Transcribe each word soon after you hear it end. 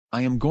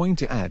I am going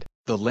to add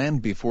The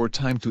Land Before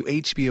Time to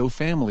HBO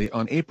Family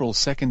on April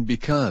 2nd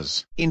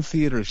because in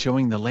theaters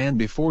showing The Land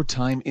Before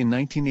Time in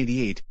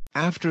 1988,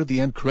 after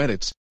the end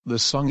credits, the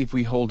song If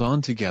We Hold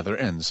On Together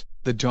ends,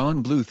 the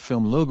John Bluth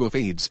film logo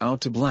fades out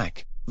to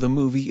black, the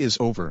movie is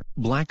over,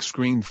 black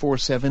screen for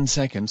 7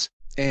 seconds,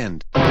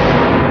 and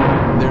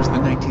there's the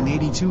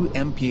 1982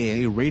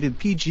 MPAA rated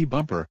PG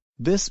bumper.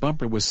 This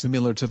bumper was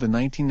similar to the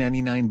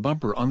 1999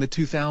 bumper on the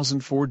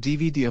 2004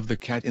 DVD of The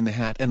Cat in the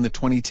Hat and the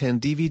 2010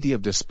 DVD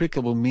of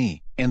Despicable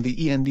Me, and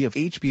the END of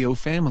HBO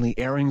Family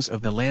airings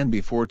of The Land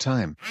Before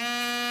Time.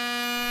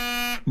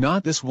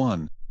 Not this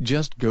one,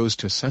 just goes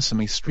to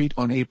Sesame Street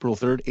on April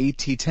 3rd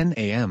 8:10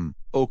 a.m.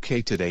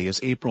 Okay, today is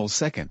April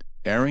 2nd,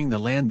 airing The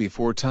Land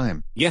Before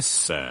Time. Yes,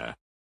 sir.